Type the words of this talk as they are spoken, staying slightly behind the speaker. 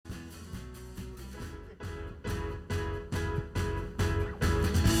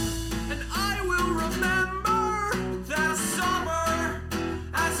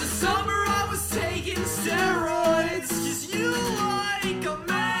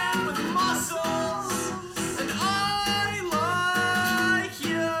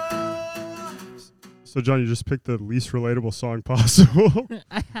So, John, you just picked the least relatable song possible.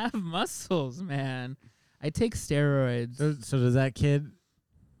 I have muscles, man. I take steroids. So does that kid?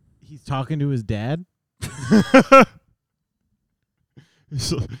 He's talking to his dad.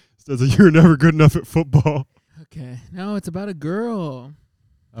 So, says that you were never good enough at football. Okay. No, it's about a girl.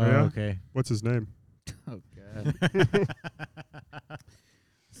 Oh, Yeah? okay. What's his name? Oh, God.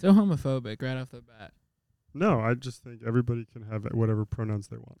 So homophobic right off the bat. No, I just think everybody can have whatever pronouns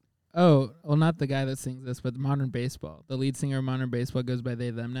they want. Oh, well, not the guy that sings this, but Modern Baseball. The lead singer of Modern Baseball goes by they,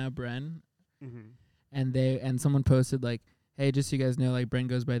 them now, Bren. And someone posted, like, hey, just so you guys know, like, Bren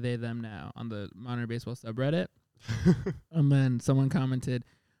goes by they, them now on the Modern Baseball subreddit. And then someone commented,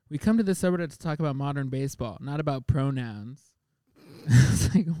 we come to this subreddit to talk about modern baseball, not about pronouns.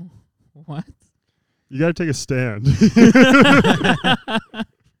 It's like, what? You got to take a stand.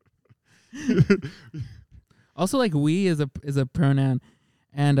 Also, like, we is a pronoun.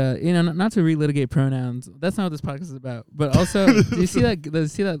 And, not to relitigate pronouns. That's not what this podcast is about. But also, do you see that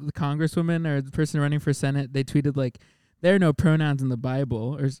the congresswoman or the person running for Senate, they tweeted, like, there are no pronouns in the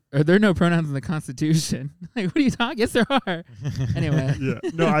Bible or there are no pronouns in the Constitution. Like, what are you talking? Yes, there are. Anyway. Yeah.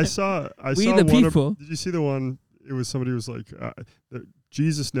 No, I saw We saw the one people. did you see the one? It was somebody was like, that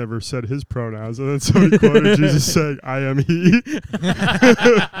Jesus never said his pronouns. And then somebody quoted Jesus saying, I am he.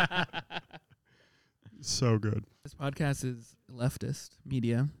 So good. This podcast is leftist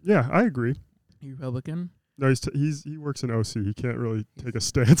media. Yeah, I agree. You Republican? No, he works in OC. He can't really take a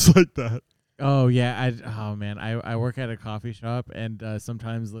stance like that. Oh yeah, I work at a coffee shop, and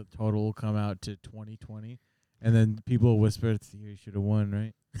sometimes the total will come out to 2020, and then people whisper, "You should have won,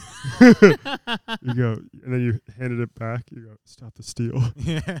 right?" You go, and then you handed it back. You go, stop the steal.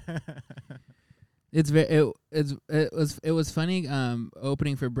 Yeah. It was funny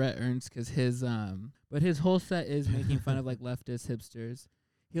opening for Brett Ernst because his whole set is making fun of like leftist hipsters.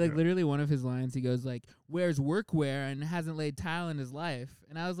 He literally one of his lines, he goes like, wears workwear and hasn't laid tile in his life,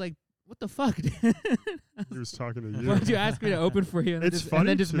 and I was like, what the fuck, dude? He was talking to you. Why did you ask me to open for you and It's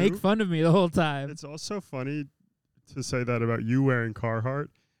then just funny, make too. fun of me the whole time? It's also funny to say that about you wearing Carhartt,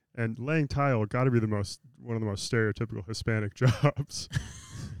 and laying tile got to be one of the most stereotypical Hispanic jobs.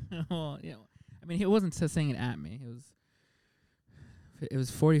 Well, I mean, he wasn't saying it at me. It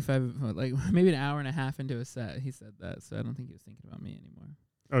was 45, like maybe an hour and a half into a set. He said that, so I don't think he was thinking about me anymore.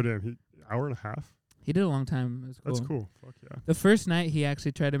 Oh damn, hour and a half. He did a long time. It was cool. That's cool. Fuck yeah. The first night, he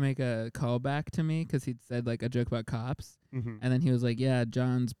actually tried to make a callback to me because he'd said like a joke about cops, Mm-hmm. and then he was like, "Yeah,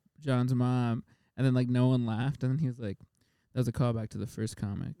 John's mom," and then like no one laughed, and then he was like, "That was a callback to the first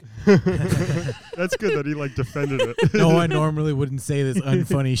comic." That's good that he like defended it. No one normally wouldn't say this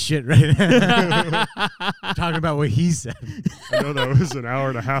unfunny shit right now. Talking about what he said. I know that was an hour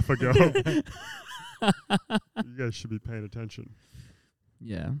and a half ago. You guys should be paying attention.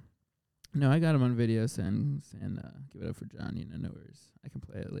 Yeah. No, I got him on video saying give it up for John. No worries. I can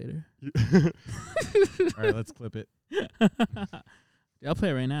play it later. All right, let's clip it. I'll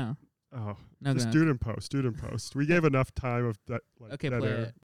play it right now. Oh, No, just go do it in post. Do it in post. We gave enough time of that. Like, Okay, that play air.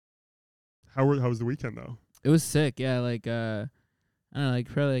 it. How was the weekend though? It was sick. Yeah, like I don't know, like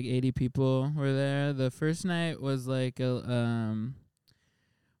probably like 80 people were there. The first night was like well,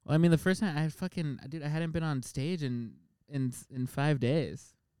 I mean, the first night I hadn't been on stage in 5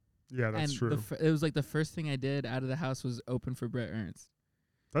 days. Yeah, that's and true. It was like the first thing I did out of the house was open for Brett Ernst.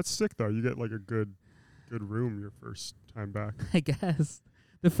 That's sick though. You get like a good room your first time back. I guess.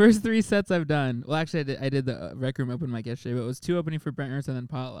 The first 3 sets I've done. Well, actually, I did the Rec Room open mic yesterday, but it was 2 opening for Brett Ernst and then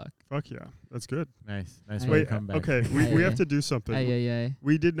Potluck. Fuck yeah, that's good. Nice way to Wait, come back. okay, we have to do something. Aye.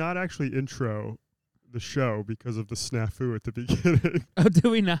 We did not actually intro the show because of the snafu at the beginning. Oh, do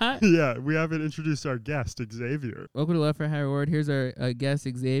we not? Yeah, we haven't introduced our guest, Xavier. Welcome to Left for Higher Ward. Here's our guest,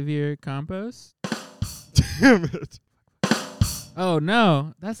 Xavier Campos. Damn it. Oh,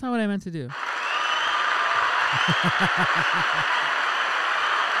 no. That's not what I meant to do.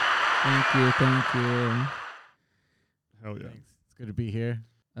 Thank you. Hell yeah. Thanks. It's good to be here.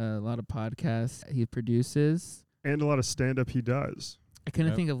 A lot of podcasts he produces. And a lot of stand-up he does. I couldn't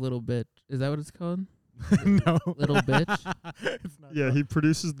Yep. think of Little Bitch. Is that what it's called? No. Little Bitch? It's not Yeah, called- he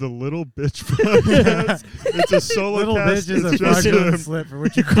produces the Little Bitch podcast. It's a solo Little cast. bitch is It's a just fraudulent him. slip for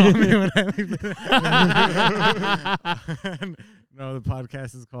what you call me when I leave. No, the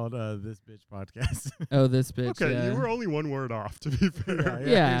podcast is called This Bitch Podcast. Oh, this bitch. Okay, yeah. you were only one word off, to be fair.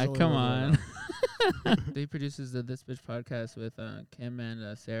 Yeah, he's only come one word on. He produces the This Bitch podcast with Kim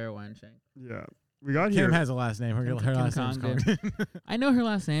and Sarah Weinshank. Yeah. we got Kim here. has a last name. Her Kim last name's Congdon. Congdon. I know her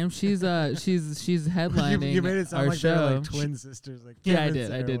last name. She's headlining you made it sound our like show. they're like twin sisters. Like Yeah, Kim I and did, I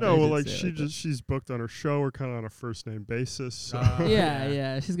Sarah. did. No, well, like say it she like that. she's booked on her show. We're kind of on a first name basis. So.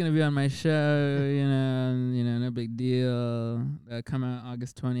 Yeah, she's gonna be on my show. No big deal. Come out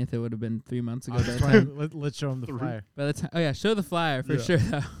August 20th. It would have been 3 months ago. August by the 20th. Let's show them the flyer. By the time, oh yeah, show the flyer for Yeah. sure.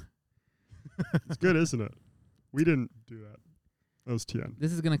 Though It's good, isn't it? We didn't do that. That was Tien.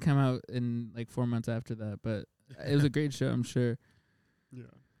 this is gonna come out in like 4 months after that, but it was a great show. I'm sure. Yeah.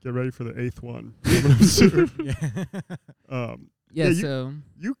 Get ready for the 8th one. Coming up soon. Yeah. Yeah. you- So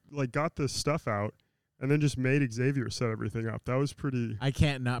You like got this stuff out and then just made Xavier set everything up. That was pretty. I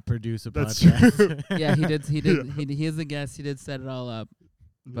can't not produce a That's podcast. yeah, he did. Yeah. He is a guest. He did set it all up,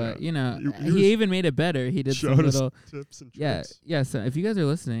 but yeah, You he even made it better. He did some showed us little. tips and Yeah, tricks. yeah. So if you guys are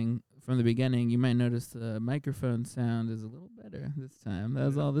listening from the beginning, you might notice the microphone sound is a little better this time. That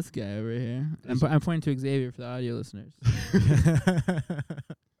was all this guy over here. I'm pointing to Xavier for the audio listeners.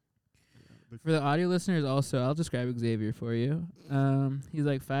 For the audio listeners, also, I'll describe Xavier for you. He's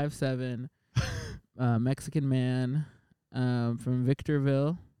like 5'7", Mexican man, from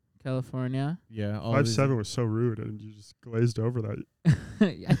Victorville, California. Yeah. all 5'7" was so rude, and you just glazed over that.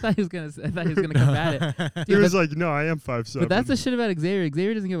 I thought he was gonna combat it. He Dude, was like, "No, I am 5'7". But that's the shit about Xavier.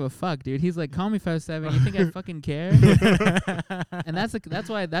 Xavier doesn't give a fuck, dude. He's like, call me 5'7". You think I fucking care? And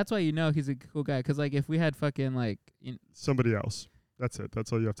that's why you know he's a cool guy. 'Cause like if we had fucking like somebody else. That's it.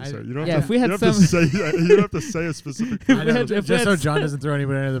 That's all you have to I- say. You don't Yeah, have if to, we had you don't have to say you don't have to say a specific. If I we know, had- if we just so had John doesn't throw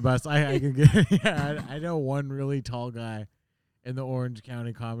anybody under the bus, I can get. Yeah, I know one really tall guy in the Orange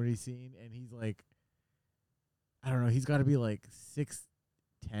County comedy scene, and he's like, I don't know, he's got to be like 6'10",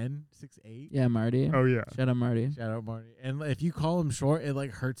 6'8". yeah, Marty. Oh yeah. Shout out Marty. Shout out Marty. And if you call him short, it like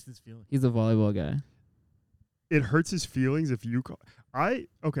hurts his feelings. He's a volleyball guy. It hurts his feelings if you call. I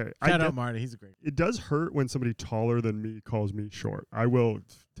Shout out get, Marty. He's a great. it does hurt when somebody taller than me calls me short. I will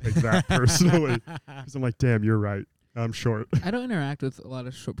take that personally because I'm like, damn, you're right. I'm short. I don't interact with a lot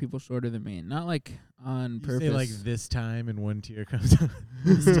of people shorter than me. Not like on You purpose. say like this time, and one tear comes down.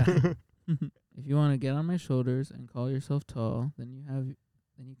 This time. If you want to get on my shoulders and call yourself tall, then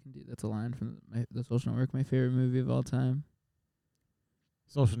you can do. That's a line from the Social Network, my favorite movie of all time.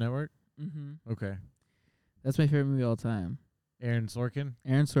 Social Network. Mm-hmm. Okay. That's my favorite movie of all time. Aaron Sorkin.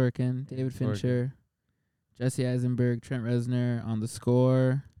 Aaron Sorkin, David Sorkin. Fincher, Jesse Eisenberg, Trent Reznor on the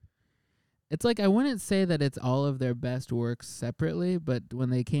score. It's like I wouldn't say that it's all of their best works separately, but when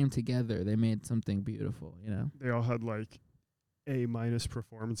they came together, they made something beautiful, you know? They all had like A-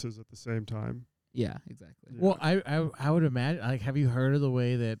 performances at the same time. Yeah, exactly. Yeah. Well, I would imagine. Like, have you heard of the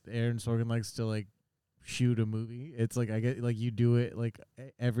way that Aaron Sorkin likes to like shoot a movie? It's like I get like you do it like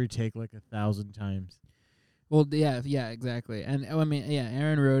every take like 1,000 times. Well, yeah, exactly. And I mean, yeah,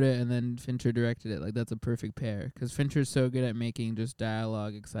 Aaron wrote it and then Fincher directed it. Like that's a perfect pair because Fincher's so good at making just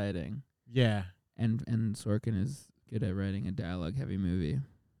dialogue exciting, Yeah. and Sorkin is good at writing a dialogue-heavy movie.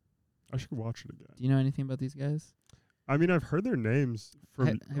 I should watch it again. Do you know anything about these guys? I mean, I've heard their names from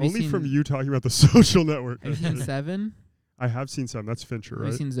have you only from seen- you talking about the Social Network. Have you seen Seven? I have seen some. That's Fincher, Have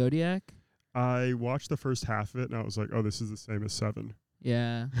right? you seen Zodiac? I watched the first half of it, and I was like, "Oh, this is the same as Seven."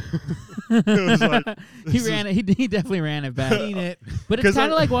 Yeah. It was like, he this ran it. He definitely ran it back. Seen it. But it's 'Cause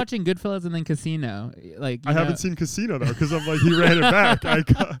kind of I- like watching Goodfellas and then Casino. Like I haven't seen Casino though, because I'm like, he ran it back.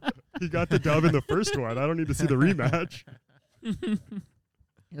 He got the dub in the first one. I don't need to see the rematch.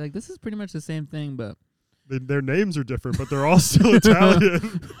 You're like, this is pretty much the same thing, but Their names are different, but they're all still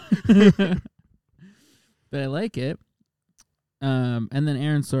Italian. but I like it. And then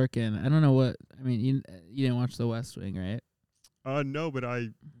Aaron Sorkin. I don't know what. I mean, you didn't watch The West Wing, right? No, but I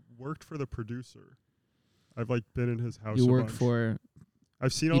worked for the producer. I've like been in his house. You a worked bunch. for.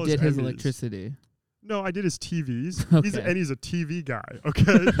 I've seen You all did his Emmys. electricity. No, I did his TVs. Okay. He's a TV guy. Okay,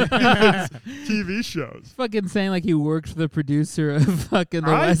 He does TV shows. Fucking saying like he worked for the producer of fucking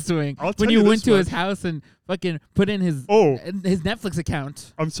The West Wing I'll when tell you you went this to his much. house and fucking put in his Oh, Netflix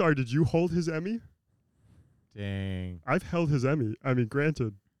account. I'm sorry. Did you hold his Emmy? Dang. I've held his Emmy. I mean,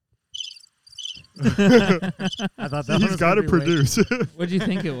 granted. I thought that He's got to produce. What do you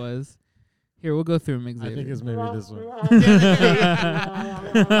think it was? Here, we'll go through them. Xavier. I think it's maybe this one. All I'm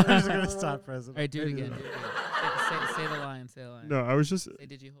just gonna stop pressing. right, do it again. Do it again. Say the line. Say the line. No, I was just. Say,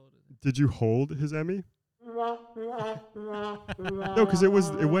 did you hold it? Did you hold his Emmy? No, because it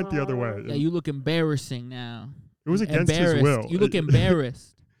went the other way. Yeah, you look embarrassing now. It was against his Embarrassed. will. You look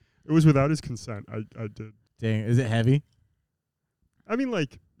embarrassed. It was without his consent. I did. Dang. Is it heavy? I mean,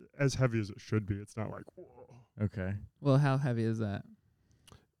 like as heavy as it should be. It's not like whoa. Okay. Well, how heavy is that?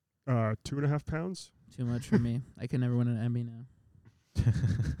 2.5 pounds. Too much for me. I can never win an Emmy now.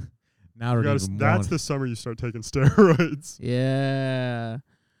 Now I don't even that's want the summer you start taking steroids. Yeah.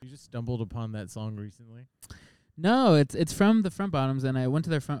 You just stumbled upon that song recently. No, it's from the Front Bottoms, and I went to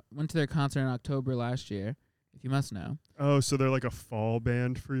their concert in October last year. If you must know. Oh, so they're like a fall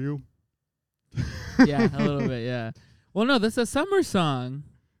band for you? Yeah, a little bit. Yeah. Well, no, this is a summer song.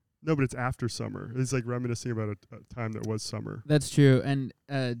 No, but it's after summer. It's like reminiscing about a time that was summer. That's true. And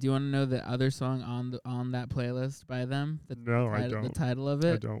do you want to know the other song on that playlist by them? No, I don't. The title of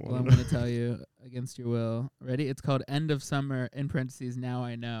it? I don't Well, want I'm to going to tell you against your will. Ready? It's called End of Summer, in parentheses, Now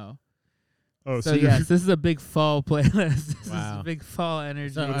I Know. Oh, So yes, this is a big fall playlist. This is Wow. a big fall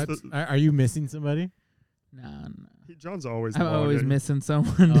energy. So are you missing somebody? No. John's always I'm always longing. missing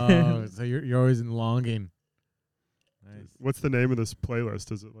someone. Oh, so you're always in longing. Nice. What's the name of this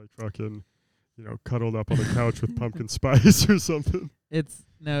playlist? Is it like fucking, cuddled up on the couch with pumpkin spice or something? It's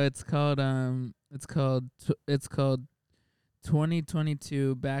called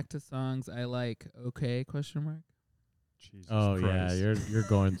 2022 Back to Songs I Like. Okay? Question mark. Jesus Oh Christ. yeah, you're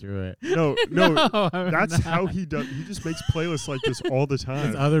going through it. No, I'm that's not. how he does. He just makes playlists like this all the His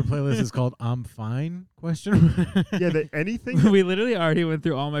time. other playlist is called "I'm Fine?" Question. Yeah, anything. We literally already went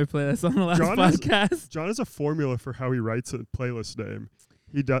through all my playlists on the last John has- podcast. John has a formula for how he writes a playlist name.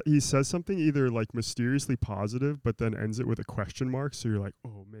 He says something either like mysteriously positive, but then ends it with a question mark. So you're like,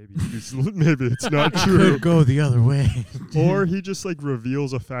 oh, maybe it's not I true. could go the other way. Or he just like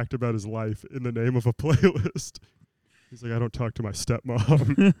reveals a fact about his life in the name of a playlist. He's like, I don't talk to my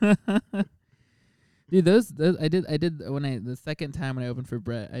stepmom. Dude, those I did when the second time when I opened for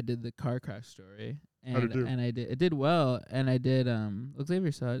Brett, I did the car crash story. And How'd it do? and it did well, and I did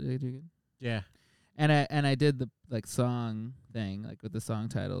Xavier saw it. Did it do good? Yeah. And I did the like song thing, like with the song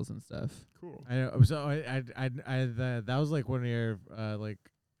titles and stuff. Cool. I know. So that was like one of your like.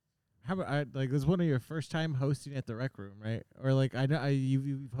 How about this was one of your first time hosting at the Rec Room, right? Or like I know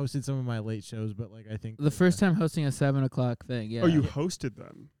you've hosted some of my late shows, but like I think The first time hosting a 7:00 thing. Yeah. Oh, you hosted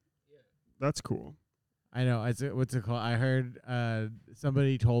them. That's cool. I know. What's it called? I heard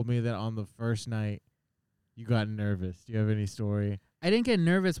somebody told me that on the first night you got nervous. Do you have any story? I didn't get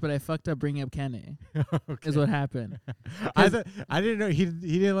nervous, but I fucked up bringing up Kenny. Okay. Is what happened. I didn't know he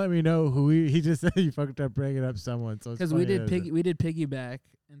didn't let me know who he just said you fucked up bringing up someone. So Because we did piggyback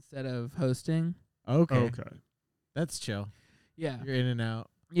instead of hosting. Okay. Okay. That's chill. Yeah. You're in and out.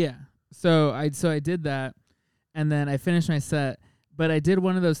 Yeah. So I did that, and then I finished my set. But I did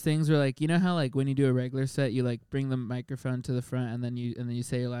one of those things where, like, you know how like when you do a regular set, you like bring the microphone to the front, and then you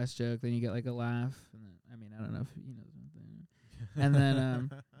say your last joke, then you get like a laugh. And then, I mean, I don't know if you know something. And then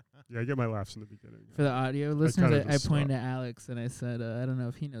Yeah, I get my laughs in the beginning. for the audio kind listeners, of I just pointed to Alex and I said, I don't know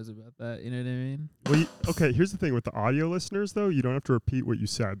if he knows about that. You know what I mean? Well, okay, here's the thing with the audio listeners, though. You don't have to repeat what you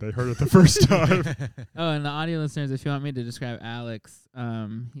said. They heard it the first time. Oh, and the audio listeners, if you want me to describe Alex,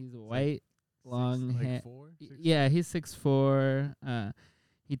 he's white, long hair. Yeah, he's 6'4".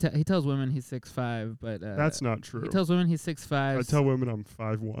 He tells women he's 6'5", but That's not true. he tells women he's 6'5". I tell women I'm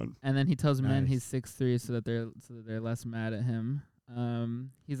 5'1". And then he tells men Nice. he's 6'3", so that they're less mad at him.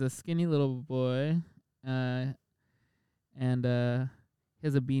 He's a skinny little boy, and he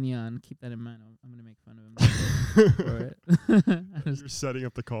has a beanie on. Keep that in mind. I'm gonna make fun of him for it. You're setting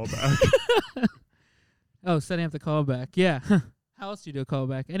up the callback. Oh, setting up the callback. Yeah. How else do you do a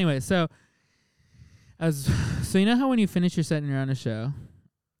callback? Anyway, so you know how when you finish your set and you're on a show,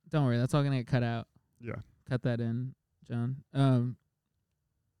 don't worry, that's all gonna get cut out. Yeah. Cut that in, John.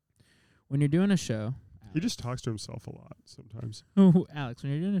 When you're doing a show, He just talks to himself a lot sometimes. Alex,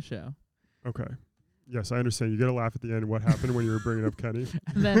 when you're doing a show, Okay. Yes, I understand. You get a laugh at the end. What happened when you were bringing up Kenny?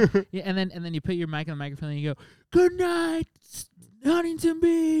 and then yeah, and then you put your mic on the microphone and you go, "Good night, Huntington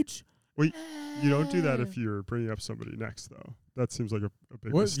Beach." Well, you don't do that if you're bringing up somebody next, though. That seems like a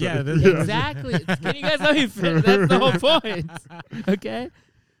big What? mistake. Yeah, Exactly. Can you guys let me finish? That's the whole point. Okay.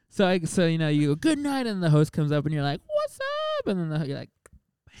 So you know you go, "Good night," and the host comes up and you're like, "What's up?" And then you're like.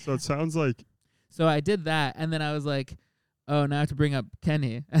 So it sounds like So I did that, and then I was like, "Oh, now I have to bring up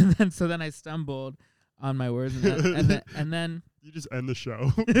Kenny," and then I stumbled on my words, and then you just end the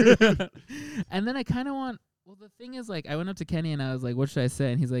show. and then I kind of want. Well, the thing is, like, I went up to Kenny and I was like, "What should I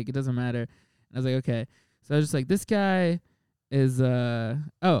say?" And he's like, "It doesn't matter." And I was like, "Okay." So I was just like, "This guy is oh,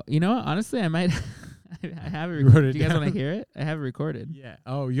 you know what? Honestly, I might. I have it recorded. Do you guys want to hear it? I have it recorded. Yeah.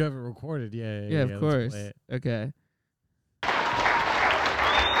 Oh, you have it recorded. Yeah. Yeah, of let's course. play it. Okay.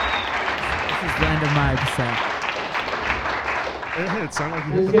 This is the end of my set. Hey, it sounded like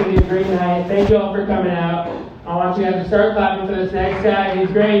This is going to be a great night. Thank you all for coming out. I want you guys to start clapping for this next guy. He's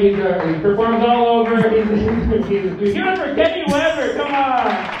great. He performs all over. Give it for Kenny Weber. Come on.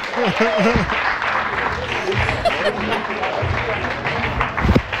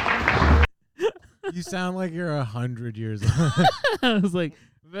 You sound like you're 100 years old. I was like,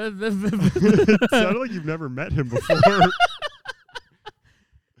 It sounded like you've never met him before.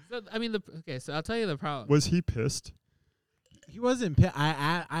 so, I mean, so I'll tell you the problem. Was he pissed? He wasn't.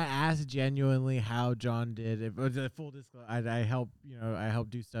 I asked genuinely how John did. It was a full disclosure. I help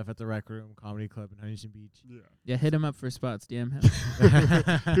do stuff at the Rec Room Comedy Club in Huntington Beach. Yeah, hit him up for spots. DM him.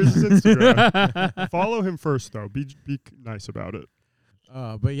 Here's his Instagram. Follow him first, though. Be nice about it.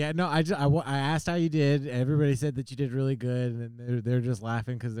 But yeah, no. I asked how you did. Everybody said that you did really good, and they're just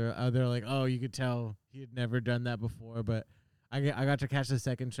laughing because they're like, oh, you could tell he had never done that before. But I got to catch the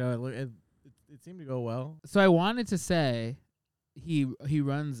second show. It seemed to go well. So I wanted to say he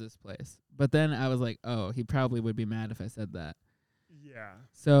runs this place, but then I was like, oh, he probably would be mad if I said that. Yeah.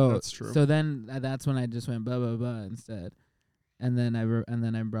 So that's true. So then that's when I just went blah blah blah instead, and then I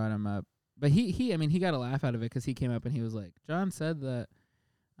brought him up. But he I mean he got a laugh out of it because he came up and he was like, John said that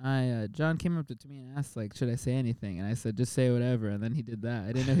John came up to me and asked like, should I say anything? And I said, just say whatever. And then he did that.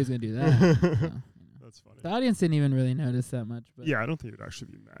 I didn't know he was gonna do that. So, That's funny. the audience didn't even really notice that much. But Yeah, I don't think it'd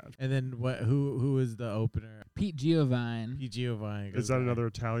actually be mad. And then who was the opener? Pete Giovine. P. Giovanni. Is that another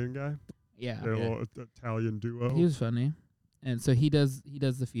Italian guy? Yeah. They're a little Italian duo. He was funny. And so he does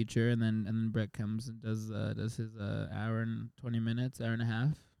the feature, and then Brett comes and does his hour and 20 minutes, hour and a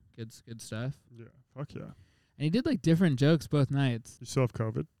half. Good stuff. Yeah, fuck yeah. And he did like different jokes both nights. You still have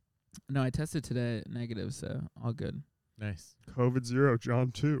COVID? No, I tested today negative, so all good. Nice. COVID 0,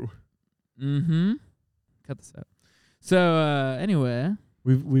 John 2. Mm-hmm. Cut this out. So anyway,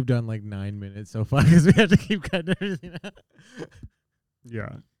 We've done like 9 minutes so far because we have to keep cutting everything out.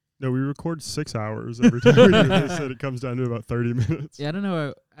 Yeah. No, we record 6 hours every time we do this, and it comes down to about 30 minutes. yeah, I don't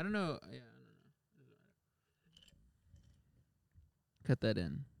know. Yeah, cut that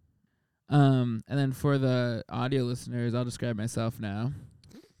in. And then for the audio listeners, I'll describe myself now.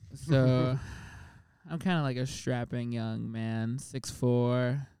 So I'm kind of like a strapping young man,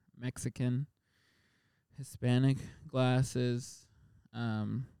 6'4", Mexican, Hispanic, glasses, a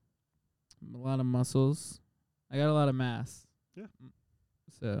lot of muscles. I got a lot of mass. Yeah.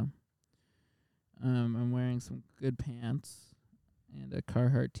 So I'm wearing some good pants and a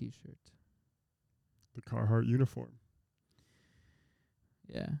Carhartt t-shirt. The Carhartt uniform.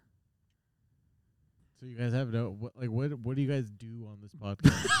 Yeah. So you guys have what do you guys do on this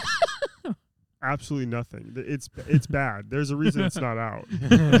podcast? Absolutely nothing. It's bad. There's a reason it's not out.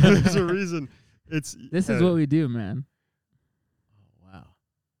 There's a reason it's. This is what we do, man. Oh wow.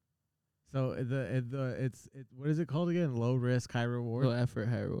 So it's what is it called again? Low risk, high reward. Low effort,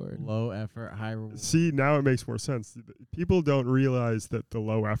 high reward. Low effort, high reward. See, now it makes more sense. People don't realize that the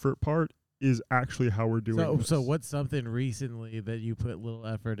low effort part is actually how we're doing this. So what's something recently that you put little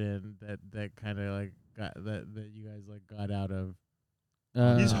effort in that kind of like got that you guys like got out of?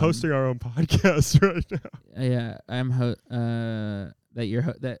 He's hosting our own podcast right now. Yeah, I'm that you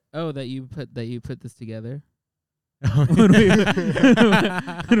put this together. when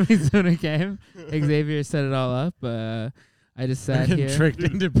we came, Xavier set it all up. I just sat here. Tricked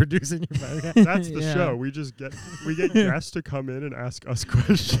into producing your podcast. That's the show. We get guests to come in and ask us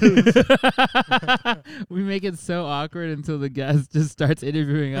questions. We make it so awkward until the guest just starts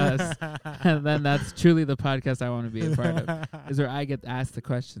interviewing us, and then that's truly the podcast I want to be a part of. Is where I get asked the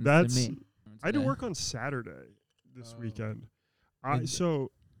questions to me. I had to work on Saturday this weekend. I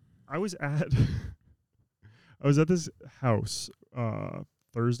was at this house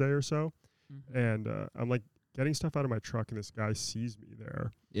Thursday or so, and I'm like getting stuff out of my truck, and this guy sees me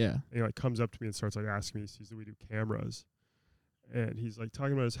there. Yeah. And he like comes up to me and starts like asking me, he sees that we do cameras. And he's like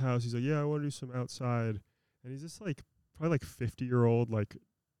talking about his house. He's like, yeah, I want to do some outside. And he's this like probably like 50-year-old, like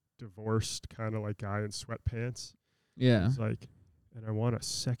divorced kind of like guy in sweatpants. Yeah. He's like, and I want a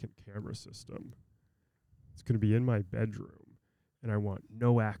second camera system. It's going to be in my bedroom, and I want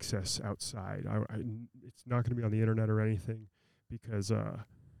no access outside. It's not going to be on the internet or anything because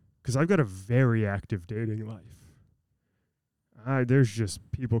I've got a very active dating life. There's just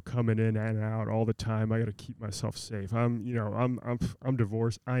people coming in and out all the time. I got to keep myself safe. I'm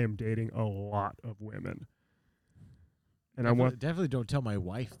divorced. I am dating a lot of women, and definitely don't tell my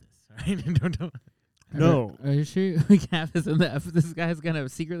wife this. Right? Don't tell. No. Are you sure we can have this in the episode? This guy's gonna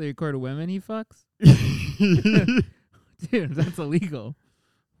secretly record women he fucks? Dude, that's illegal.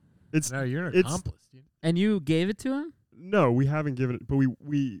 No, you're an accomplice, dude. And you gave it to him? No, we haven't given it, but we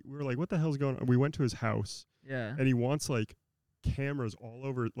were like, what the hell's going on? We went to his house. Yeah. And he wants like cameras all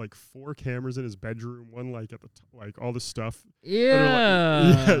over, like 4 cameras in his bedroom, one like at the like all this stuff.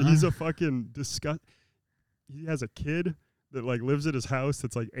 Yeah. He's a fucking disgust. He has a kid that like lives at his house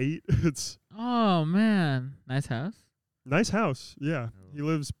that's like 8. It's Oh man, nice house. Nice house. Yeah. Oh. He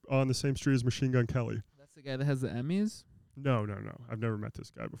lives on the same street as Machine Gun Kelly. That's the guy that has the Emmys. No. I've never met this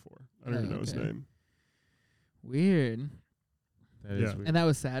guy before. I don't Oh, even know his okay. name. Weird. That is Yeah. weird. And that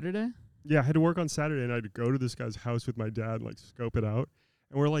was Saturday. Yeah, I had to work on Saturday, and I had to go to this guy's house with my dad and, like, scope it out.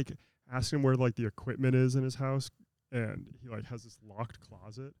 And we're, like, asking him where, like, the equipment is in his house. And he, like, has this locked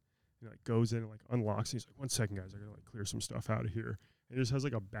closet. He, like, goes in and, like, unlocks. And he's like, 1 second, guys. I got to, like, clear some stuff out of here. And he just has,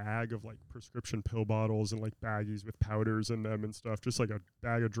 like, a bag of, like, prescription pill bottles and, like, baggies with powders in them and stuff. Just, like, a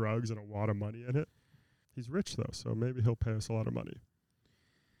bag of drugs and a wad of money in it. He's rich, though, so maybe he'll pay us a lot of money.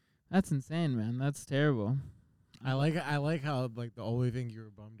 That's insane, man. That's terrible. I like how like the only thing you were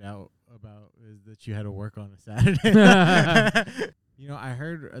bummed out about is that you had to work on a Saturday. You know, I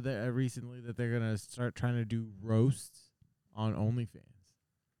heard that recently that they're gonna start trying to do roasts on OnlyFans.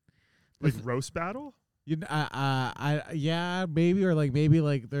 Like, roast battle? You yeah, maybe, or like maybe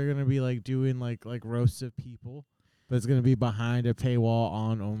like they're gonna be like doing like roasts of people, but it's gonna be behind a paywall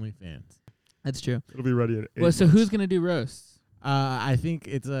on OnlyFans. That's true. It'll be ready in 8 Well, so months. who's gonna do roasts? I think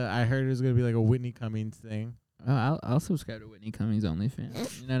I heard it's gonna be like a Whitney Cummings thing. Oh, I'll subscribe to Whitney Cummings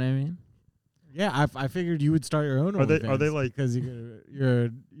OnlyFans. You know what I mean? Yeah, I figured you would start your own. Are they OnlyFans like- because you're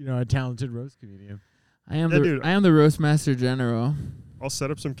a talented roast comedian. I am Yeah, the dude. I am the roast master general. I'll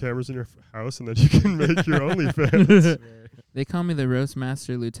set up some cameras in your house, and then you can make your OnlyFans. They call me the roast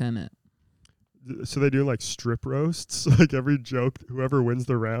master lieutenant. So they do, like, strip roasts? Like, every joke, whoever wins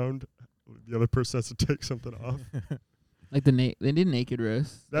the round, the other person has to take something off. Like they did naked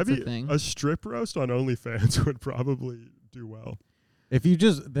roast. That's That'd a be thing. a strip roast on OnlyFans would probably do well. If you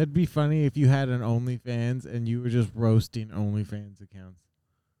that'd be funny if you had an OnlyFans and you were just roasting OnlyFans accounts.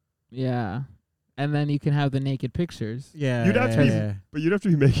 Yeah. And then you can have the naked pictures. Yeah, You'd have to be- yeah. But you'd have to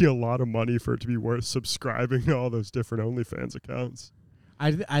be making a lot of money for it to be worth subscribing to all those different OnlyFans accounts.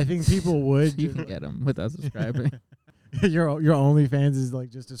 I think people would. You can get them without subscribing. your OnlyFans is like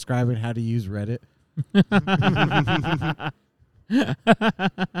just describing how to use Reddit.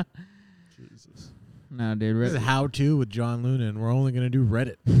 Jesus. No, dude. This is how to with John Luna, and we're only gonna do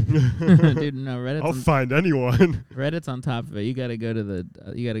Reddit. Dude, no, I'll find anyone. Reddit's on top of it. You gotta go to the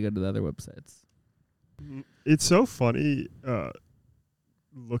other websites. It's so funny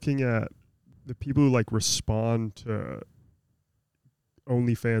looking at the people who, like, respond to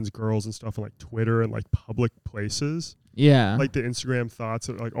OnlyFans girls and stuff on, like, Twitter and, like, public places. Yeah. Like the Instagram thoughts,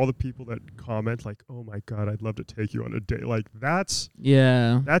 and, like, all the people that comment, like, "Oh my God, I'd love to take you on a date." Like, that's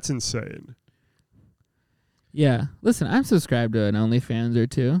insane. Yeah. Listen, I'm subscribed to an OnlyFans or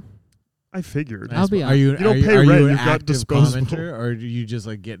two. I figured. I'll be Are you? You don't are you, pay are rent, you an you've got active disposable. commenter, or do you just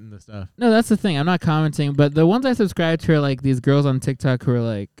like getting the stuff? No, that's the thing. I'm not commenting, but the ones I subscribe to are like these girls on TikTok who are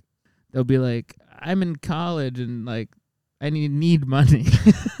like, they'll be like, I'm in college and like, I need money.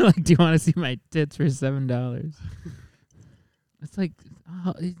 Like, do you want to see my tits for $7? It's like,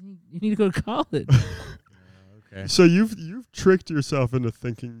 oh, you need to go to college. Okay. So you've tricked yourself into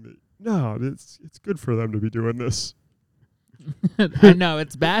thinking that no, it's good for them to be doing this. I know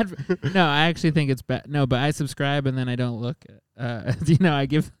it's bad. No, I actually think it's bad. No, but I subscribe and then I don't look. You know,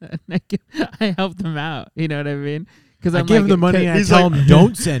 I help them out. You know what I mean? Because I give them the money and I he's tell like- them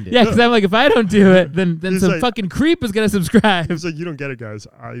don't send it. Yeah, because I'm like, if I don't do it, then He's some like- fucking creep is gonna subscribe. It's like, you don't get it, guys.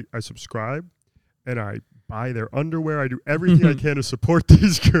 I subscribe, and I buy their underwear. I do everything I can to support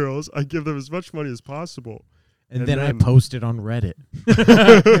these girls. I give them as much money as possible. And And then I then- post it on Reddit.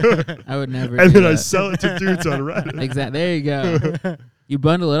 I would never. And do then I that. sell it to dudes on Reddit. Exactly. There you go. You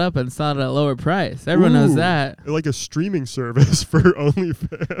bundle it up and sell it at a lower price. Everyone knows Ooh. that. Like a streaming service for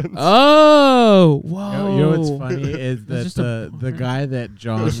OnlyFans. Oh, whoa. You know what's funny is That's that just the guy that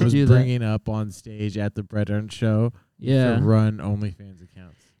John We should was do that. bringing up on stage at the Brett Ernst show Yeah. to run OnlyFans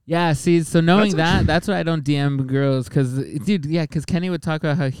accounts. Yeah, see, so knowing That's that's why I don't DM girls, because Kenny would talk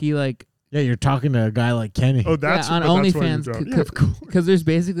about how he like, Yeah, you're talking to a guy like Kenny. Oh, that's on that's why you OnlyFans, don't. Yeah, of course. because there's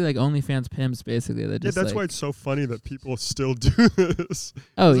basically like OnlyFans pimps basically that Yeah, just that's like, why it's so funny that people still do this.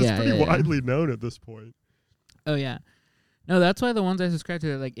 oh 'Cause yeah, it's pretty yeah, yeah. widely known at this point. Oh yeah. No, that's why the ones I subscribe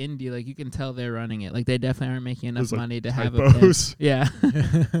to are like indie. Like you can tell they're running it. Like they definitely aren't making enough There's, like, money to have a pimp. typos. Yeah.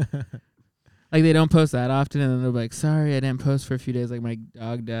 Like they don't post that often, and then they'll be like, "Sorry, I didn't post for a few days. Like my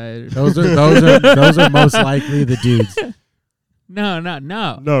dog died." those are most likely the dudes. No.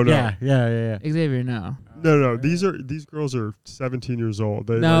 No. Yeah. Xavier, no. No. These girls are 17 years old.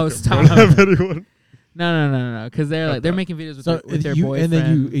 They No, like, stop. don't have anyone. No. Because they're like they're making videos with, So with their you boyfriend.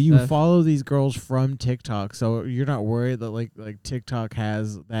 and then you stuff. follow these girls from TikTok, so you're not worried that like TikTok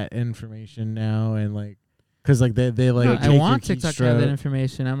has that information now, and like because like they like No, take I your want TikTok to have that keystroke.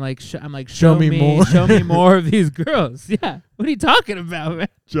 information. I'm like, Show show me me more. show me more of these girls. Yeah. What are you talking about, man?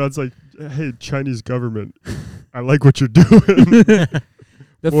 John's like, hey, Chinese government, I like what you're doing.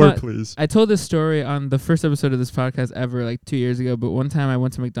 The More, fun, please. I told this story on the first episode of this podcast ever, like 2 years ago. But one time I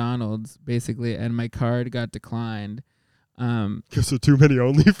went to McDonald's, basically, and my card got declined. Because of too many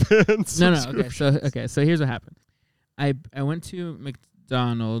OnlyFans. No. Okay. So here's what happened. I went to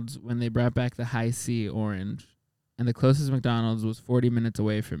McDonald's when they brought back the High C orange, and the closest McDonald's was 40 minutes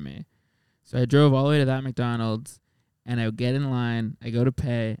away from me. So I drove all the way to that McDonald's, and I would get in line. I go to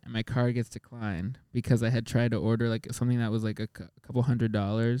pay, and my card gets declined because I had tried to order like something that was like a couple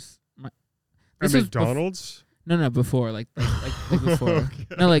 $100. At McDonald's? No, before like before. Okay.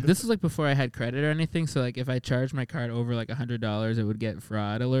 No, like this was like before I had credit or anything. So like if I charged my card over like $100, it would get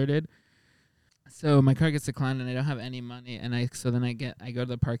fraud alerted. So my card gets declined and I don't have any money. And I go to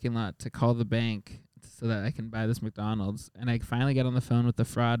the parking lot to call the bank so that I can buy this McDonald's. And I finally get on the phone with the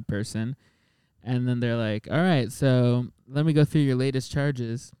fraud person. And then they're like, all right, so let me go through your latest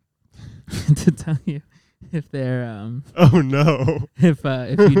charges to tell you if they're Oh no.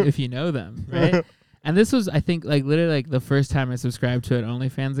 if you know them, right? And this was, I think, like literally like the first time I subscribed to an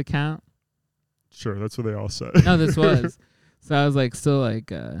OnlyFans account. Sure, that's what they all say. No, this was. So I was like, still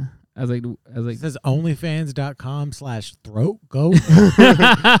like, I was like, It says onlyfans.com/throat goat.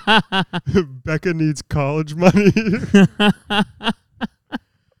 Becca needs college money.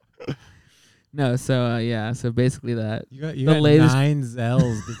 no. So yeah. So basically that. You got The got latest- 9 Z's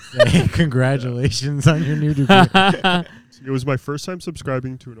that say congratulations on your new degree. It was my first time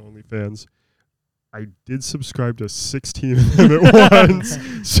subscribing to an OnlyFans. I did subscribe to 16 of them at once.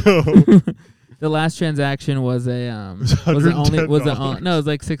 So The last transaction was a was $110. no, it was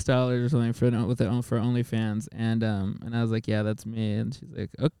like $6 or something for OnlyFans, and I was like, yeah, that's me, and she's like,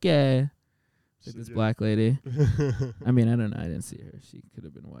 okay, like this black lady. I mean, I don't know, I didn't see her. She could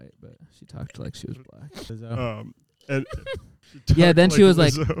have been white, but she talked like she was black. And Yeah, then she was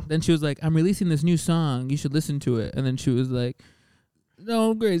like, Lizzo. I'm releasing this new song. You should listen to it. And then she was like,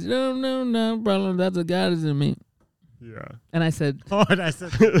 no, Grace, no problem. That's a goddess in me. Yeah. And I said, I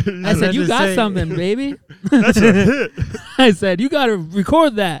said, you got something, baby. That's a hit. I said, you got to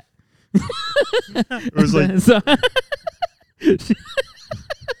record that. It was like, So this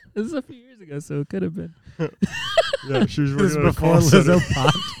is a few years ago, so it could have been. yeah, she was this working at a before call center. Lizzo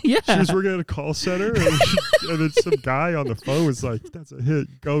popped. Yeah. She was working at a call center, and then some guy on the phone was like, that's a hit.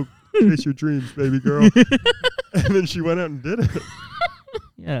 Go chase your dreams, baby girl. And then she went out and did it.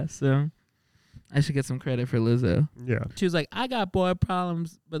 Yeah, so I should get some credit for Lizzo. Yeah. She was like, I got boy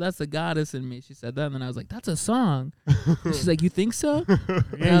problems, but that's the goddess in me. She said that, and then I was like, that's a song. And she's like, you think so? Yeah, I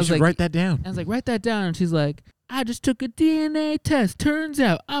you was should like- write that down. And I was like, write that down. And she's like, I just took a DNA test. Turns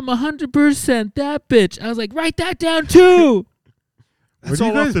out I'm 100% that bitch. I was like, write that down too. Where That's do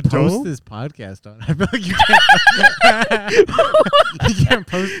you all off guys the post dome? this podcast on? I feel like you can't, you can't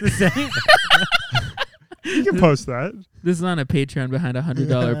post this anywhere. You can post that. This is on a Patreon behind a $100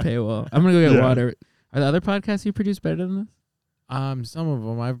 paywall. I'm going to go get Yeah. water. Are the other podcasts you produce better than this? Some of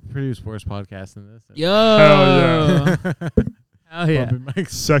them. I've produced worse podcasts than this. Yo. Hell Hell yeah. Bumping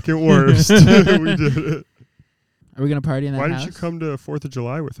mics. Second worst. We did it. Are we going to party in that Why house? didn't you come to 4th of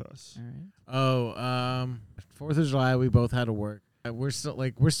July with us? All right. Oh, 4th of July, we both had to work. We're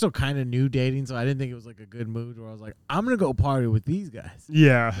still kind of new dating, so I didn't think it was like a good mood where I was like, I'm gonna go party with these guys,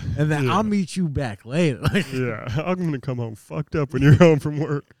 Yeah. and then Yeah. I'll meet you back later. Like, Yeah. I'm going to come home fucked up when you're home from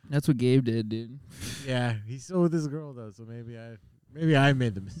work. That's what Gabe did, dude. yeah, he's still with this girl though, so maybe I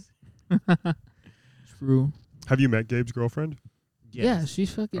made the mistake. True. Have you met Gabe's girlfriend? Yeah,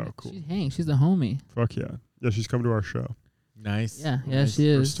 she's fucking. Oh, cool. She's hanging. She's the homie. Fuck yeah. Yeah, she's coming to our show. Nice. Yeah, Nice. she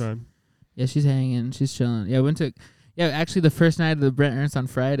is. First time. Yeah, she's hanging. She's chilling. Yeah, actually, the first night of the Brent Ernst on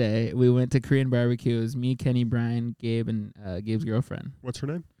Friday, we went to Korean barbecue. It was me, Kenny, Brian, Gabe, and Gabe's girlfriend, What's her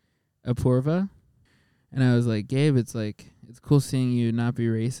name? Apurva. And I was like, Gabe, it's cool seeing you not be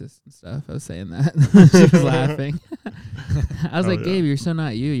racist and stuff. I was saying that. She was laughing. I was Oh, like, yeah. Gabe, you're so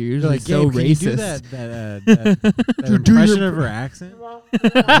not you. You're You're usually like, so Gabe, can you do racist. that impression of her accent?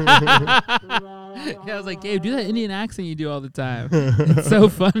 Yeah, I was like, Gabe, do that Indian accent you do all the time. It's so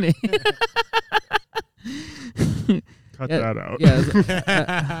funny. Cut Yeah, that out.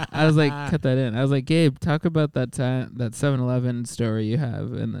 Yeah, I was like, cut that in. I was like, Gabe, talk about that time, that 7-Eleven story you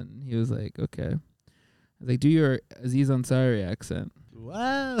have. And then he was like, okay. I was like, do your Aziz Ansari accent.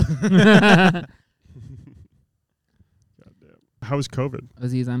 Wow. Goddamn. How was COVID?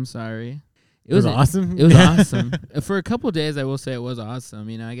 Aziz, I'm sorry. It was awesome. It was awesome. For a couple of days, I will say it was awesome.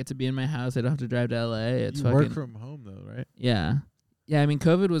 You know, I get to be in my house. I don't have to drive to LA. It's You fucking work from home though, right? yeah. Yeah, I mean,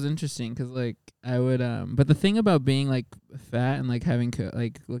 COVID was interesting because, like, I would, but the thing about being, like, fat and, like, having,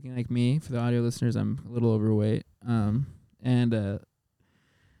 like, looking like me, for the audio listeners, I'm a little overweight, and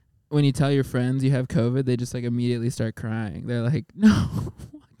when you tell your friends you have COVID, they just like immediately start crying. They're like, "No,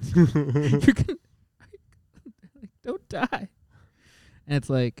 you're gonna like, don't die." And it's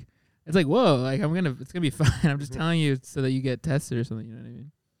like, whoa, like it's gonna be fine. I'm just telling you so that you get tested or something. You know what I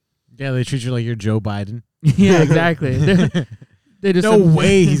mean? Yeah, they treat you like you're Joe Biden. Yeah, exactly. They just No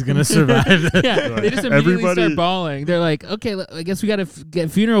way he's gonna survive. Yeah, they just immediately start bawling. They're like, okay, I guess we got to get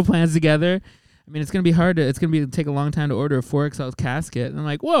funeral plans together. I mean, it's gonna be hard to. It's gonna take a long time to order a 4XL casket. And I'm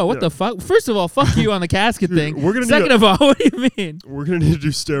like, whoa, what the fuck? First of all, fuck you on the casket thing. We're gonna Second of all, what do you mean? We're gonna need to do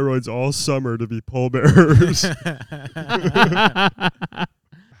steroids all summer to be pallbearers.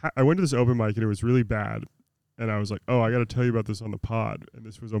 I went to this open mic and it was really bad. And I was like, oh, I got to tell you about this on the pod. And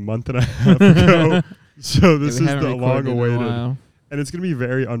this was a month and a half ago. So this is the long-awaited. And it's going to be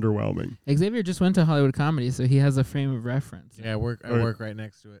very underwhelming. Xavier just went to Hollywood Comedy, so he has a frame of reference. Yeah, I work right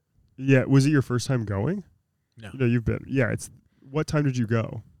next to it. Yeah. Was it your first time going? No. No, you've been. Yeah. What time did you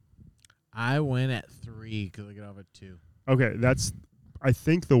go? I went at 3 because I get off at 2. Okay. That's, I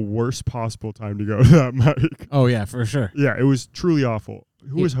think, the worst possible time to go to that mic. Oh, yeah, for sure. Yeah. It was truly awful.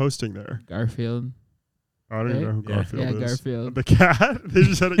 Who was hosting there? Garfield. I don't even know who Garfield is. Yeah, Garfield. The cat? They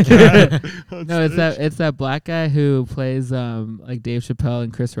just had a cat. No, it's that black guy who plays like Dave Chappelle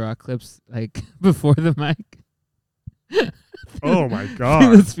and Chris Rock clips like before the mic. Oh my Through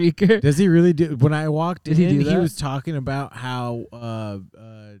god. the speaker. Does he really do? When I walked in, he he was talking about how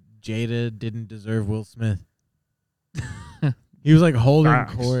Jada didn't deserve Will Smith. He was like holding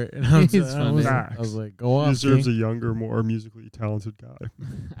Facts. court, and I was Facts. like, "Go off." He deserves King. a younger, more musically talented guy.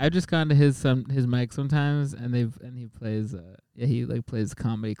 I've just gone to his mic sometimes, and he plays he like plays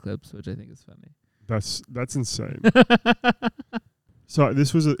comedy clips, which I think is funny. That's insane. So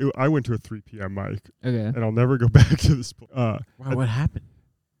this was I went to a 3 p.m. mic, Okay. and I'll never go back to this. Wow, what happened?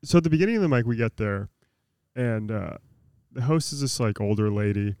 So at the beginning of the mic, we get there, and the host is this like older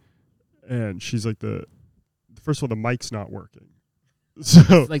lady, and she's like first of all, the mic's not working.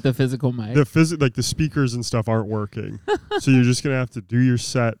 So Like the physical mic. like the speakers and stuff aren't working. So you're just gonna have to do your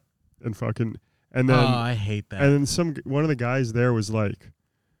set and fucking and then I hate that. And then one of the guys there was like,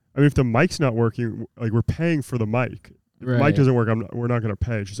 I mean, if the mic's not working, like we're paying for the mic. If the mic doesn't work, we're not gonna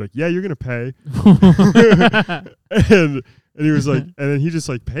pay. And she's like, yeah, you're gonna pay. and he was like, and then he just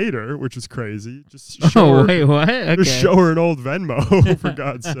like paid her, which was crazy. Just show her, wait, what? Okay. Just show her an old Venmo for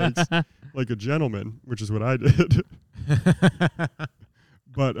God's sakes, like a gentleman, which is what I did.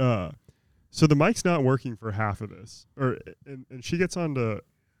 But so the mic's not working for half of this, and she gets on to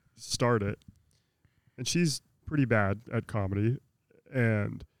start it, and she's pretty bad at comedy,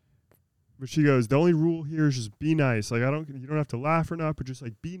 but she goes, the only rule here is just be nice. Like you don't have to laugh or not, but just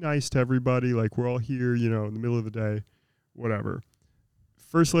like be nice to everybody. Like we're all here, in the middle of the day, whatever.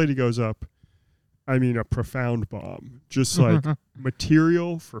 First lady goes up. I mean, a profound bomb, just like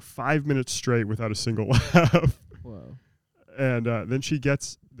material for 5 minutes straight without a single laugh. Whoa. And then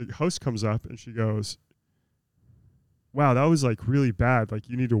the host comes up and she goes, wow, that was like really bad. Like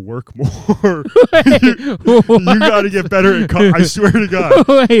you need to work more. you got to get better at I swear to God.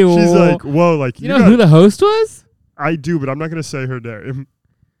 Wait, she's like, whoa, like you know who the host was? I do, but I'm not going to say her name.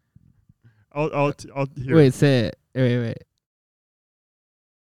 I'll hear. Wait, say it. Wait.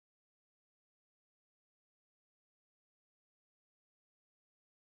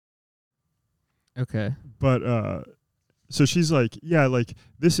 Okay. But so she's like, yeah, like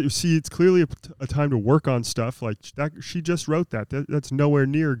this. See, it's clearly a time to work on stuff. Like that, she just wrote that. That's nowhere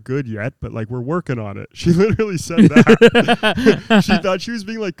near good yet, but like we're working on it. She literally said that. She thought she was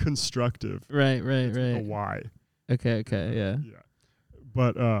being like constructive. Right. Why? Okay, yeah. Yeah,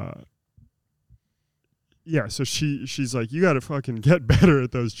 but yeah. So she's like, you got to fucking get better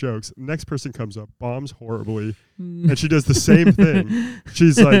at those jokes. Next person comes up, bombs horribly, and she does the same thing.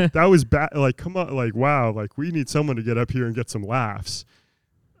 She's like, that was bad. Like, come on, like, wow, like we need someone to get up here and get some laughs.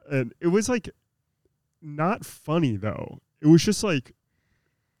 And it was like not funny though. It was just like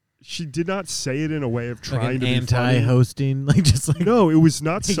she did not say it in a way of trying to be anti-hosting, like just like no, it was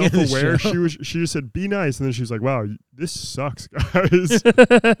not self-aware. show. She just said be nice, and then she was like, wow, this sucks, guys.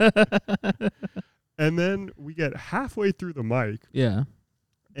 And then we get halfway through the mic. Yeah.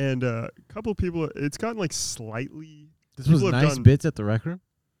 And a couple people, it's gotten like slightly. This was nice bits at the Rec Room.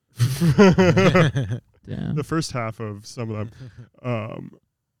 Damn. The first half of some of them.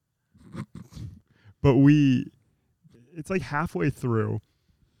 But it's like halfway through.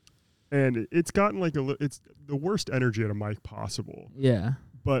 And it's gotten like it's the worst energy at a mic possible. Yeah.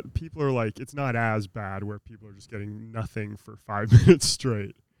 But people are like, it's not as bad where people are just getting nothing for 5 minutes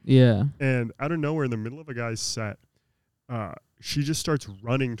straight. Yeah. And out of nowhere, in the middle of a guy's set, she just starts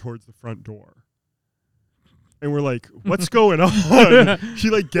running towards the front door. And we're like, what's going on? She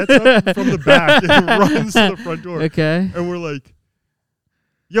like gets up from the back and runs to the front door. Okay. And we're like,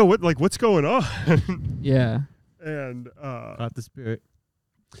 yo, what's going on? Yeah. And Caught the spirit.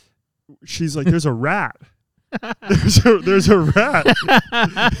 she's like, there's a rat. There's a rat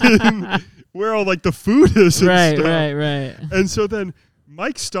in where all like the food is and Right, stuff. right. And so then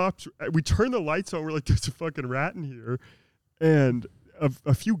Mike stops. We turn the lights on. We're like, there's a fucking rat in here. And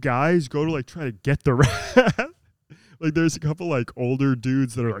a few guys go to like try to get the rat. Like there's a couple like older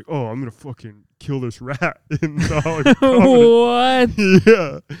dudes that are like, oh, I'm going to fucking kill this rat in the What?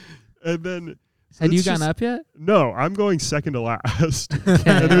 Yeah. And then. Had you it's gone just- up yet? No, I'm going second to last. Okay.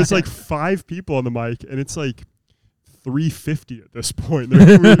 And there's like 5 people on the mic, and it's like 3:50 at this point.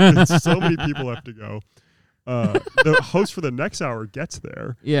 There's so many people have to go. The host for the next hour gets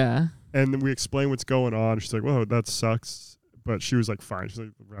there, Yeah. and then we explain what's going on. She's like, "Whoa, that sucks," but she was like, "Fine." She's like,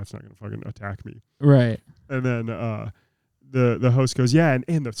 "The rat's not gonna fucking attack me." Right. And then the host goes, "Yeah,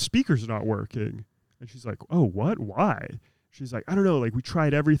 and the speaker's not working." And she's like, "Oh, what? Why?" She's like, "I don't know. Like we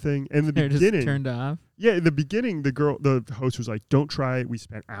tried everything." And in the They're just beginning, turned off. yeah, in the beginning, the host was like, "Don't try it." We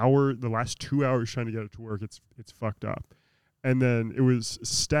spent the last 2 hours trying to get it to work. It's fucked up. And then it was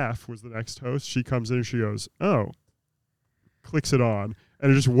Steph was the next host. She comes in and she goes, "Oh," clicks it on,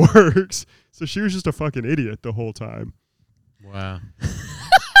 and it just works. So she was just a fucking idiot the whole time. Wow.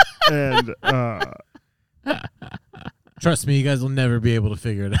 And Trust me, you guys will never be able to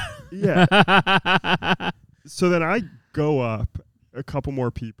figure it out. yeah, so then I go up a couple more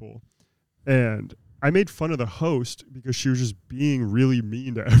people, and I made fun of the host because she was just being really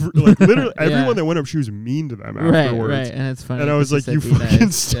mean to literally Yeah. everyone that went up. She was mean to them Right, afterwards. right. And it's funny. And I was 'cause like, you said be fucking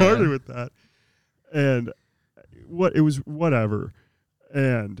nice. started Yeah. with that. And it was whatever.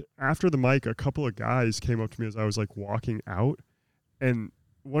 And after the mic, a couple of guys came up to me as I was like walking out, and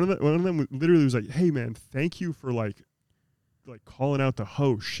one of them literally was like, "Hey man, thank you for like calling out the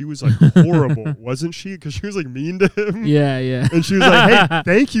host. She was like horrible, wasn't she? Because she was like mean to him." Yeah, yeah. And she was like, "Hey,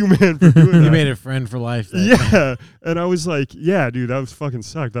 thank you, man, for doing that." You made a friend for life. that day. Yeah, and I was like, "Yeah, dude, that was fucking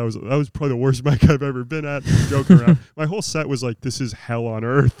sucked. That was probably the worst mic I've ever been at." Joking around, my whole set was like, "This is hell on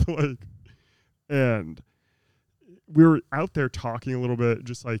earth." And we were out there talking a little bit,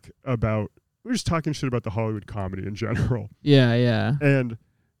 just like we were just talking shit about the Hollywood comedy in general. Yeah, yeah. And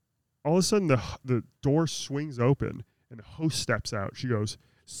all of a sudden, the door swings open, and the host steps out. She goes,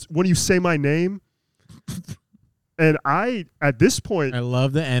 "When you say my name," and at this point. I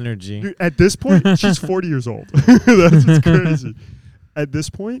love the energy. Dude, at this point, she's 40 years old. That's just crazy. At this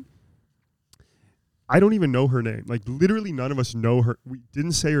point, I don't even know her name. Like, literally none of us know her. We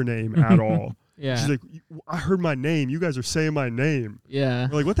didn't say her name at all. Yeah. She's like, "I heard my name. You guys are saying my name." Yeah.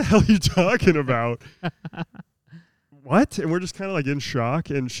 We're like, "What the hell are you talking about?" What? And we're just kind of like in shock.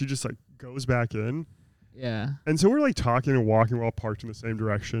 And she just like goes back in. Yeah. And so we're like talking and walking. We're all parked in the same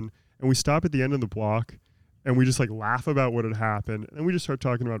direction. And we stop at the end of the block. And we just like laugh about what had happened. And we just start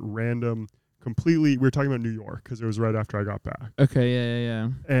talking about random, we were talking about New York because it was right after I got back. Okay, yeah.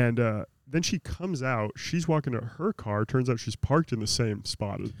 And then she comes out. She's walking to her car. Turns out she's parked in the same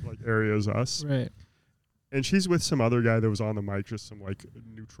spot, area as us. Right. And she's with some other guy that was on the mic, just some like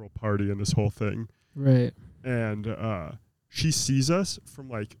neutral party in this whole thing. Right. And she sees us from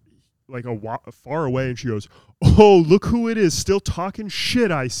like far away, and she goes, "Oh, look who it is, still talking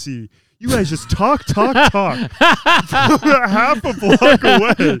shit, I see. You guys just talk. From half a block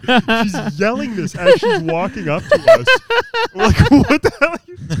away." She's yelling this as she's walking up to us. We're like, "What the hell are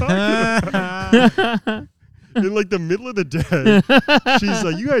you talking about?" In like the middle of the day, she's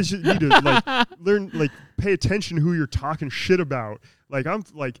like, "You guys should need to like learn, like pay attention who you're talking shit about. Like I'm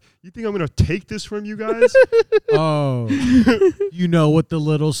like, you think I'm gonna take this from you guys?" Oh, you know what the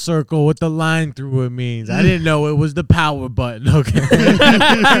little circle with the line through it means. I didn't know it was the power button. Okay.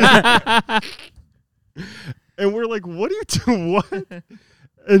 And we're like, "What are you doing? What?"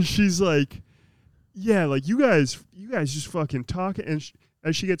 And she's like, "Yeah, like you guys just fucking talk." And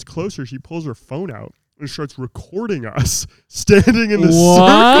as she gets closer, she pulls her phone out and starts recording us standing in the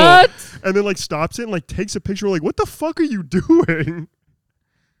circle, and then like stops it and like takes a picture. We're like, "What the fuck are you doing?"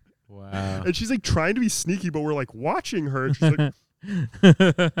 Wow. And she's like trying to be sneaky, but we're like watching her, and she's like,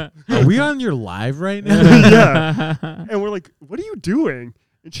 Are we on your live right now? "Yeah." And we're like, "What are you doing?"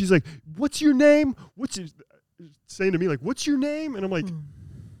 And she's like, "What's your name?" Saying to me like, "What's your name?" And I'm like,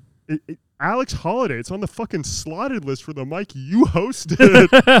 "Alex Holiday. It's on the fucking slotted list for the mic you hosted."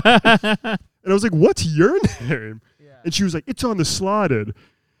 And I was like, "What's your name?" Yeah. And she was like, "It's on the slotted."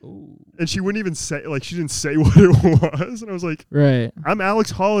 Ooh. And she wouldn't even say, like, she didn't say what it was. And I was like, Right. "I'm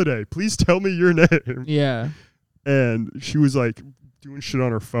Alex Holiday. Please tell me your name." Yeah. And she was like doing shit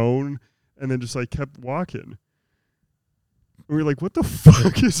on her phone, and then just like kept walking. And we're like, what the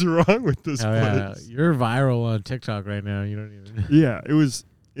fuck is wrong with this Oh, yeah. place? You're viral on TikTok right now. You don't even. Yeah, it was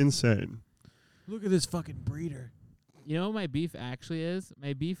insane. Look at this fucking breeder. You know what my beef actually is?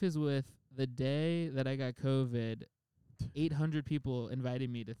 My beef is with the day that I got COVID, 800 people invited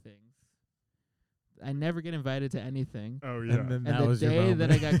me to things. I never get invited to anything. Oh, yeah. And then And that the was your day that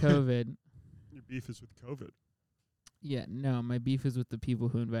I moment. got COVID, Your beef is with COVID. yeah, no, my beef is with the people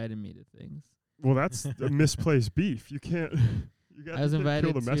who invited me to things. Well, that's a misplaced beef. You can't. You got I was to kill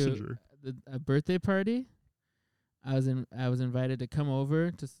invited the to messenger. a birthday party. I was invited to come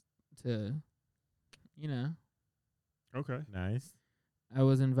over to, you know. Okay. Nice. I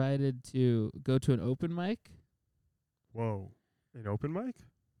was invited to go to an open mic. Whoa. An open mic?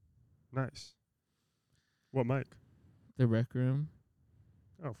 Nice. What mic? The Rec Room.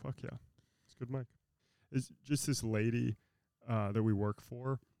 Oh, fuck yeah. It's a good mic. It's just this lady that we work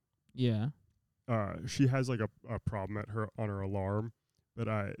for. Yeah. She has like a problem on her alarm, but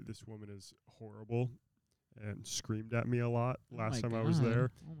this woman is horrible and screamed at me a lot last time I was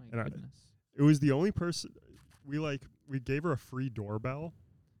there. Oh my And goodness. It was the only person we gave her a free doorbell,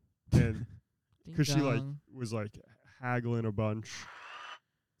 and because she was haggling a bunch,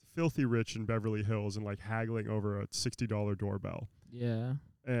 filthy rich in Beverly Hills, and haggling over a $60 doorbell. Yeah.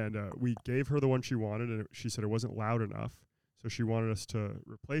 And we gave her the one she wanted, and she said it wasn't loud enough. So she wanted us to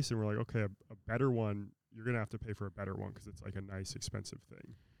replace it. And we're like, okay, a better one, you're going to have to pay for a better one because it's like a nice, expensive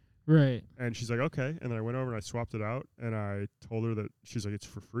thing. Right. And she's like, okay. And then I went over and I swapped it out. And I told her that she's like, it's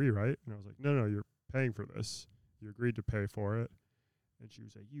for free, right? And I was like, no, you're paying for this. You agreed to pay for it. And she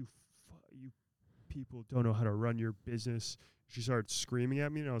was like, you people don't know how to run your business. She started screaming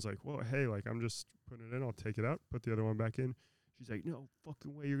at me. And I was like, well, hey, I'm just putting it in. I'll take it out, put the other one back in. She's like, no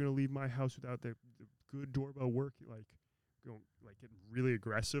fucking way. You're going to leave my house without the good doorbell working. Going getting really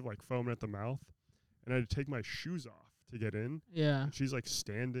aggressive, foaming at the mouth, and I had to take my shoes off to get in. Yeah. And she's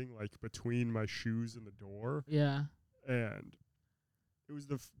standing between my shoes and the door. Yeah. And it was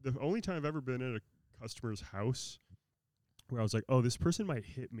the only time I've ever been at a customer's house where I was like, oh, this person might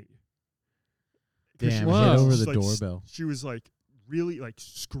hit me. Damn, she hit was over just, the doorbell. She was really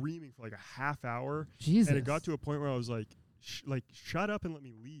screaming for a half hour. Jesus. And it got to a point where I was like, shut up and let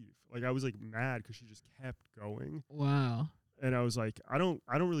me leave. I was mad because she just kept going. Wow. And I was like, I don't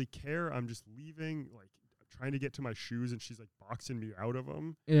really care. I'm just leaving, trying to get to my shoes, and she's boxing me out of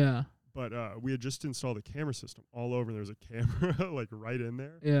them. Yeah. But we had just installed a camera system all over, and there was a camera right in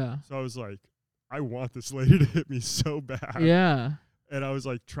there. Yeah. So I was like, I want this lady to hit me so bad. Yeah. And I was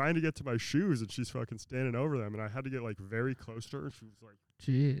trying to get to my shoes, and she's fucking standing over them, and I had to get very close to her. And she was like,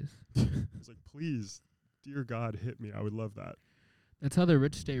 Jeez. I was like, please, dear God, hit me. I would love that. That's how the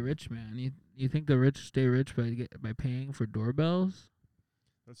rich stay rich, man. You think the rich stay rich by paying for doorbells?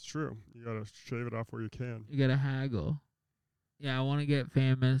 That's true. You gotta shave it off where you can. You gotta haggle. Yeah, I want to get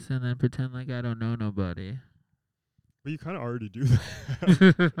famous and then pretend like I don't know nobody. But you kind of already do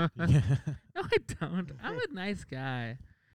that. No, I don't. I'm a nice guy.